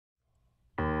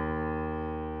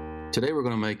Today we're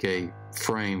going to make a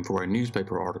frame for a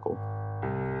newspaper article.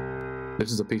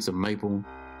 This is a piece of maple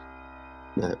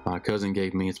that my cousin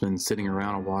gave me. It's been sitting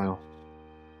around a while.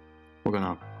 We're going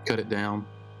to cut it down,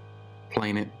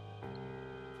 plane it,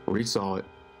 resaw it,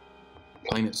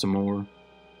 plane it some more,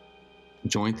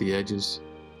 joint the edges,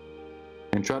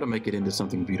 and try to make it into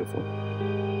something beautiful.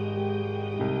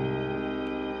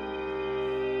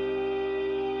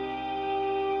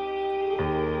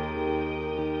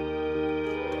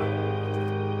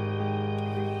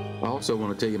 I also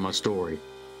want to tell you my story.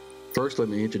 First, let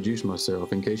me introduce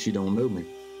myself in case you don't know me.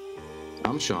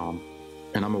 I'm Sean,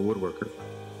 and I'm a woodworker.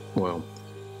 Well,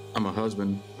 I'm a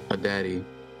husband, a daddy,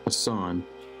 a son,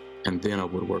 and then a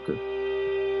woodworker.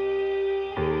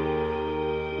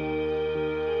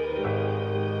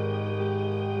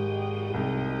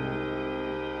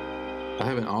 I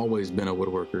haven't always been a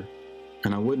woodworker,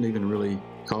 and I wouldn't even really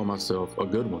call myself a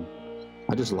good one.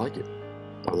 I just like it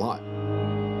a lot.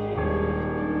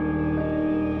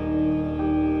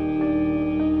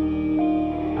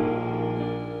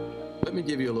 Let me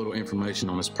give you a little information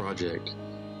on this project.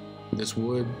 This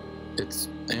wood, it's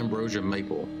ambrosia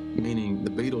maple, meaning the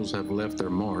beetles have left their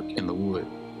mark in the wood.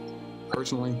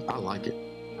 Personally, I like it.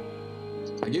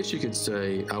 I guess you could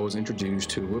say I was introduced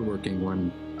to woodworking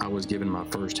when I was given my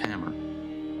first hammer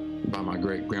by my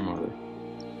great-grandmother.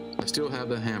 I still have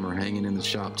the hammer hanging in the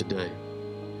shop today.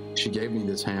 She gave me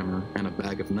this hammer and a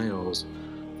bag of nails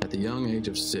at the young age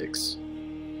of 6.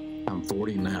 I'm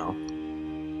 40 now.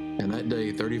 And that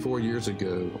day, 34 years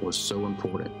ago, was so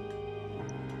important.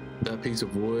 That piece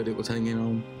of wood it was hanging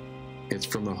on, it's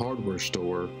from the hardware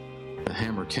store the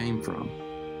hammer came from.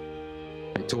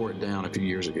 They tore it down a few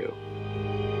years ago.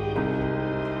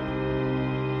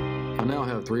 I now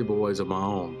have 3 boys of my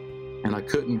own, and I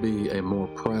couldn't be a more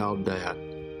proud dad.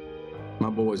 My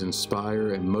boys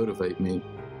inspire and motivate me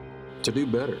to do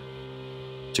better,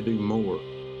 to do more,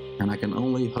 and I can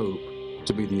only hope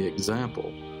to be the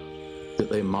example that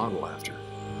they model after.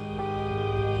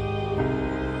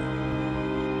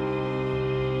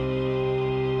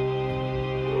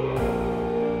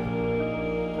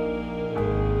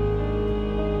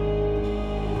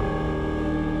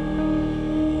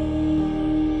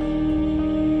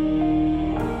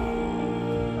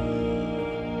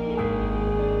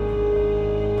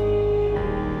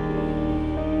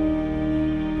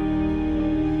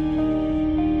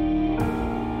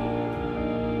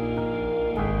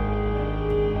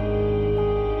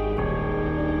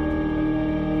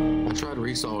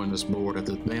 Resawing this board at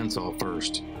the bandsaw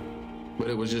first, but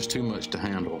it was just too much to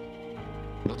handle.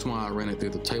 That's why I ran it through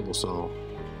the table saw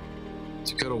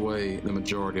to cut away the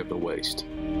majority of the waste.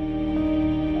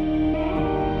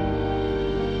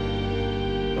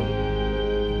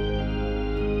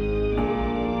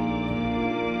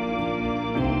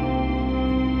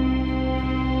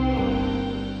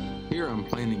 Here I'm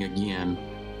planing again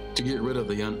to get rid of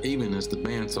the unevenness the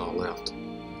bandsaw left.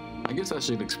 I guess I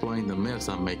should explain the mess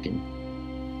I'm making.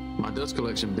 My dust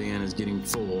collection bin is getting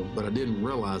full, but I didn't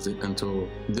realize it until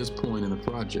this point in the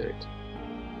project.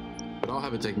 But I'll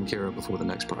have it taken care of before the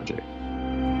next project.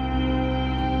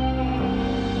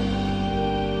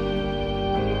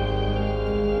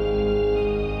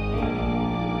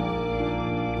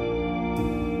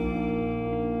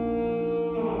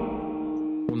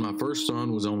 When my first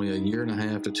son was only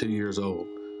 1.5 to 2 years old,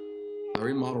 I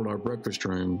remodeled our breakfast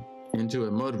room into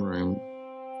a mud room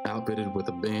outfitted with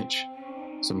a bench,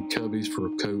 some cubbies for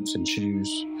coats and shoes,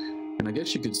 and I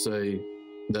guess you could say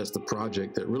that's the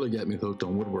project that really got me hooked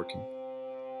on woodworking,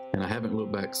 and I haven't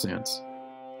looked back since.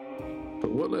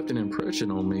 But what left an impression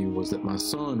on me was that my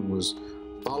son was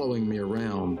following me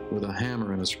around with a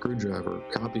hammer and a screwdriver,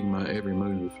 copying my every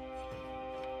move.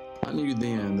 I knew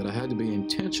then that I had to be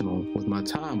intentional with my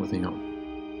time with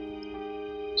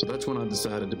him. So that's when I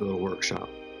decided to build a workshop.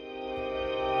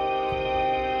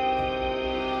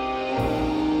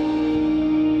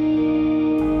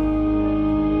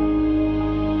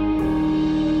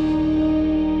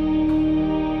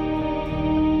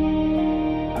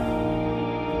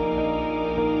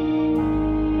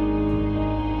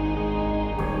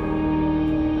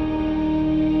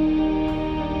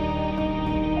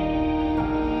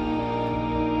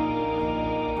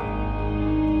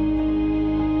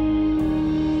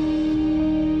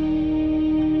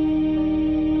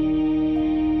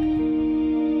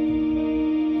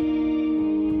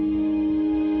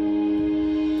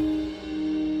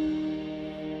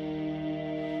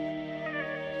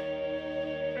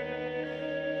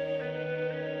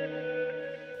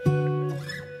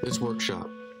 This workshop,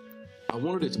 I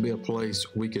wanted it to be a place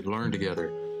we could learn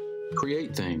together,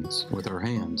 create things with our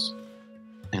hands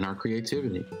and our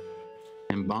creativity,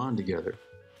 and bond together.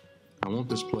 I want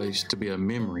this place to be a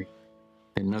memory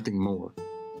and nothing more.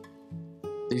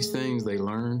 These things they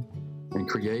learn and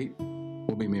create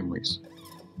will be memories.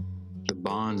 The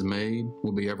bonds made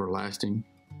will be everlasting,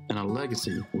 and a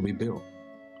legacy will be built.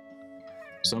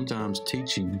 Sometimes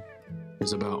teaching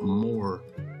is about more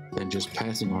than just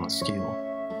passing on a skill.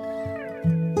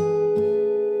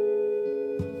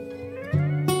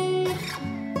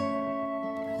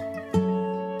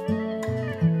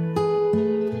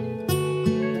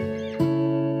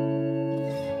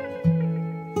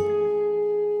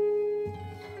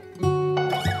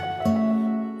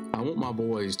 I want my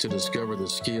boys to discover the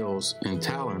skills and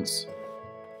talents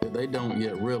that they don't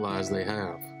yet realize they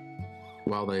have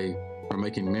while they are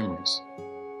making memories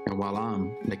and while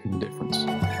I'm making a difference.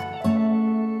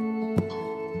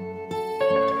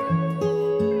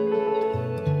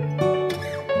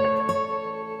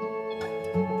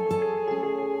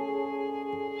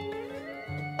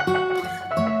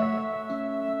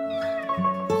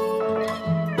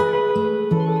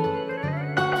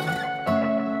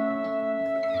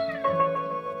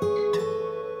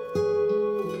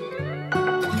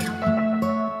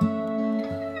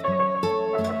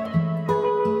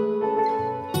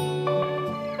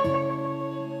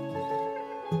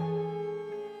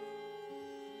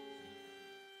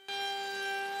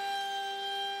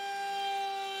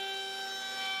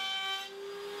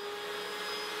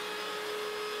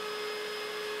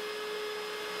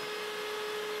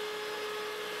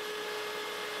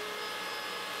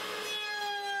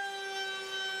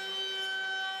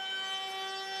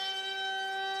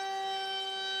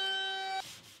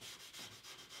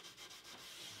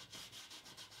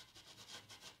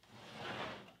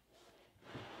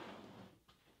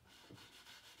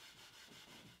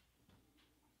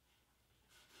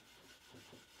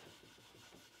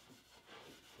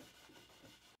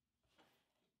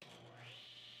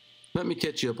 Let me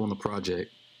catch you up on the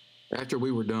project. After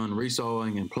we were done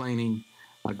resawing and planing,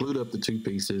 I glued up the two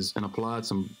pieces and applied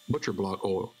some butcher block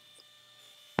oil.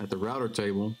 At the router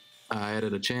table, I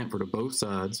added a chamfer to both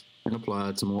sides and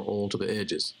applied some more oil to the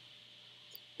edges.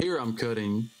 Here I'm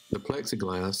cutting the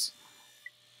plexiglass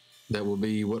that will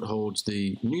be what holds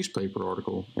the newspaper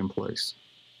article in place.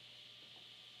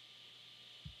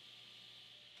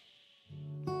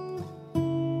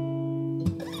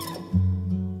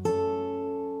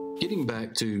 Getting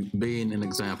back to being an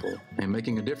example and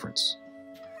making a difference.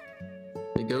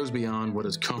 It goes beyond what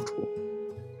is comfortable.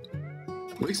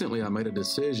 Recently, I made a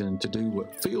decision to do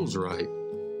what feels right,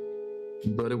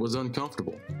 but it was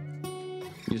uncomfortable.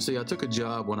 You see, I took a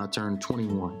job when I turned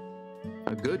 21,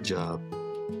 a good job,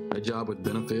 a job with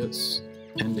benefits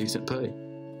and decent pay.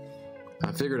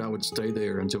 I figured I would stay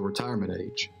there until retirement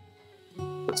age,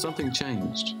 but something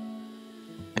changed,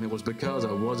 and it was because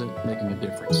I wasn't making a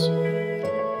difference.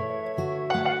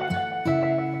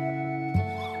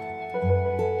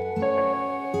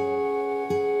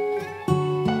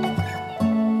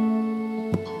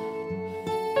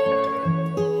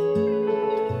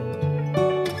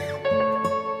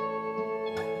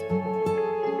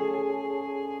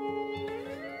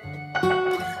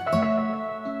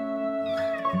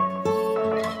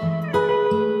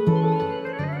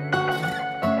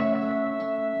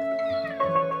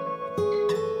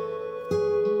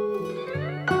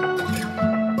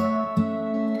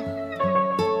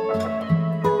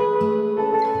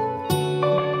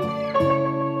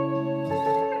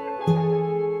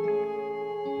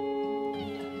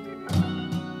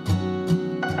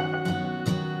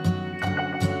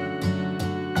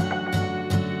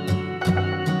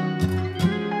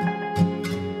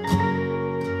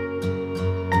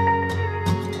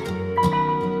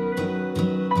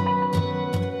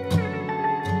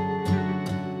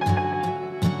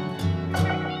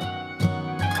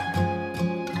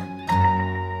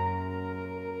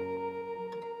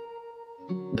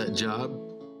 That job,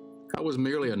 I was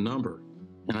merely a number,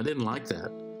 and I didn't like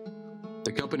that.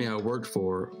 The company I worked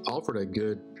for offered a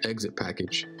good exit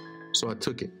package, so I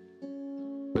took it,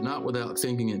 but not without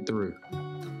thinking it through.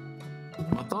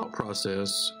 My thought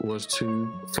process was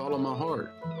to follow my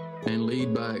heart and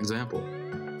lead by example.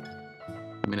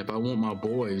 I mean, if I want my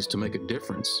boys to make a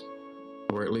difference,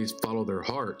 or at least follow their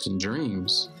hearts and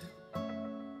dreams,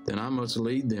 then I must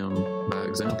lead them by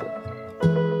example.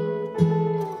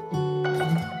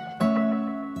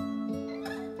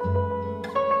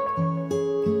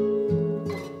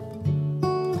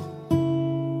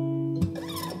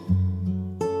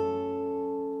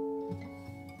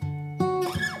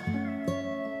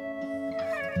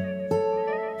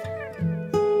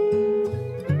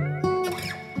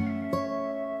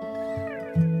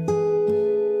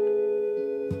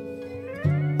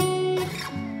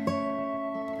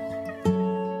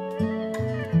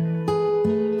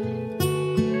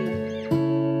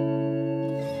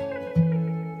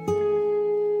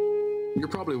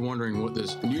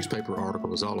 newspaper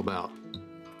article is all about?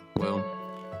 Well,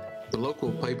 the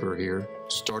local paper here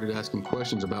started asking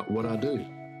questions about what I do,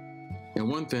 and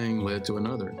one thing led to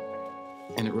another,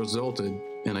 and it resulted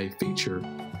in a feature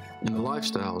in the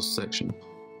lifestyles section.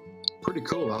 Pretty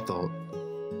cool, I thought.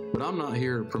 But I'm not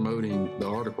here promoting the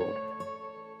article.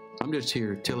 I'm just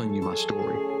here telling you my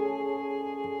story.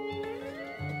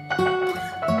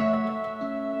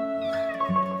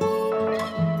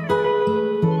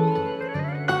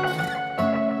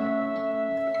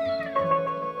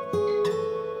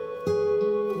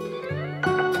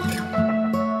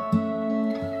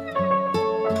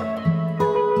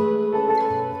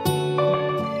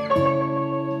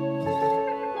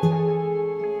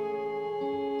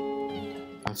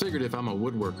 I figured if I'm a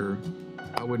woodworker,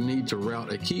 I would need to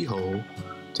route a keyhole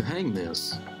to hang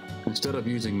this instead of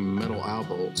using metal eye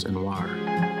bolts and wire.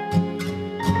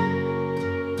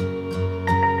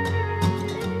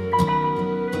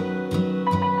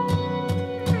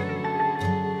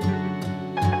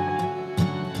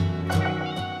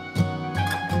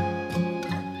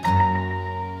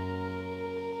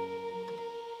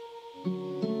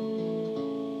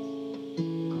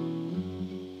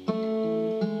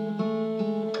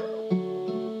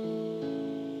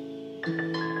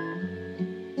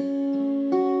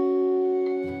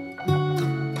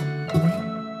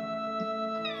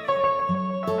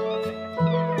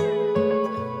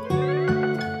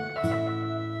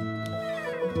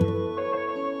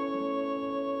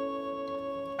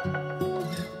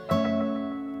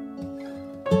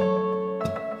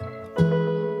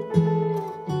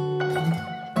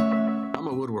 I'm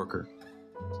a woodworker,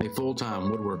 a full-time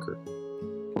woodworker,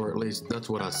 or at least that's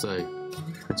what I say.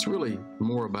 It's really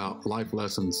more about life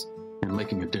lessons and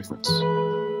making a difference.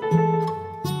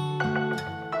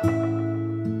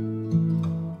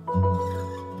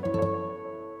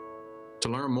 To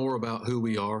learn more about who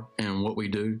we are and what we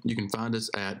do, you can find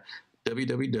us at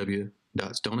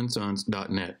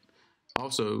www.stoneandsons.net.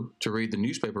 Also, to read the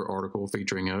newspaper article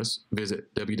featuring us,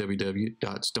 visit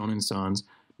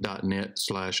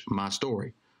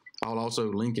www.stoneandsons.net/mystory. I'll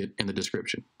also link it in the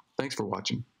description. Thanks for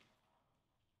watching.